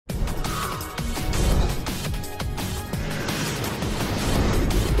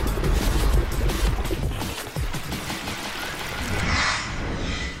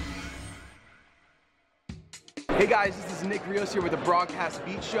guys, this is Nick Rios here with the Broadcast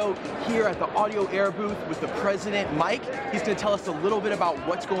Beat Show here at the Audio Air booth with the president, Mike. He's going to tell us a little bit about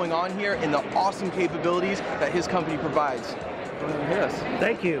what's going on here and the awesome capabilities that his company provides. Go ahead and hit us.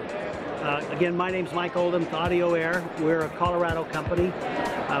 Thank you. Again, my name's Mike Oldham with Audio Air. We're a Colorado company.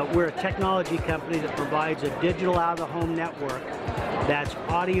 We're a technology company that provides a digital out-of-the-home network that's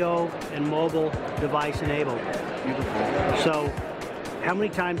audio and mobile device enabled. Beautiful. So, how many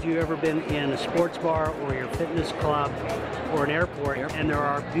times have you ever been in a sports bar or your fitness club or an airport and there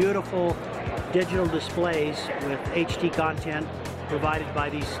are beautiful digital displays with HD content provided by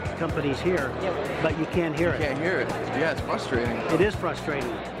these companies here, but you can't hear it? You can't hear it. Yeah, it's frustrating. It is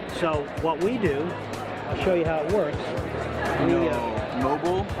frustrating. So what we do, I'll show you how it works.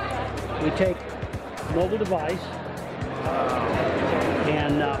 Mobile? We take a mobile device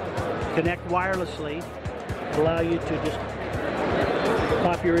and connect wirelessly, allow you to just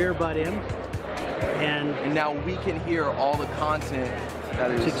pop your earbud in, and now we can hear all the content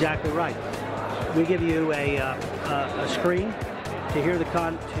that is... That's exactly right. We give you a screen to hear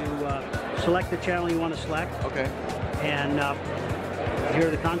to select the channel you want to select. Okay. And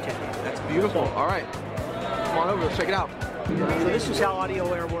hear the content. That's beautiful. All right. Come on over, let's check it out. So this is how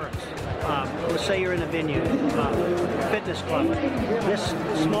Audio Air works. Let's say you're in a venue, fitness club. This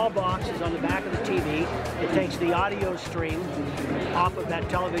small box is on the back of the TV. It takes the audio stream off of that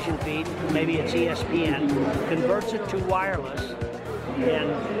television feed, maybe it's ESPN, converts it to wireless,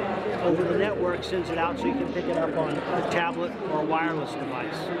 and over the network sends it out so you can pick it up on a tablet or a wireless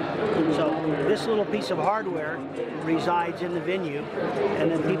device. So this little piece of hardware resides in the venue,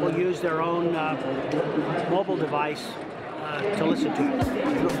 and then people use their own mobile device to listen to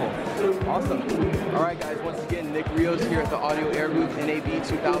it. Beautiful. Awesome. All right, guys, once again, Nick Rios here at the Audio Air booth, NAB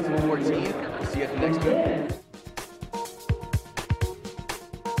 2014. See you at the next booth.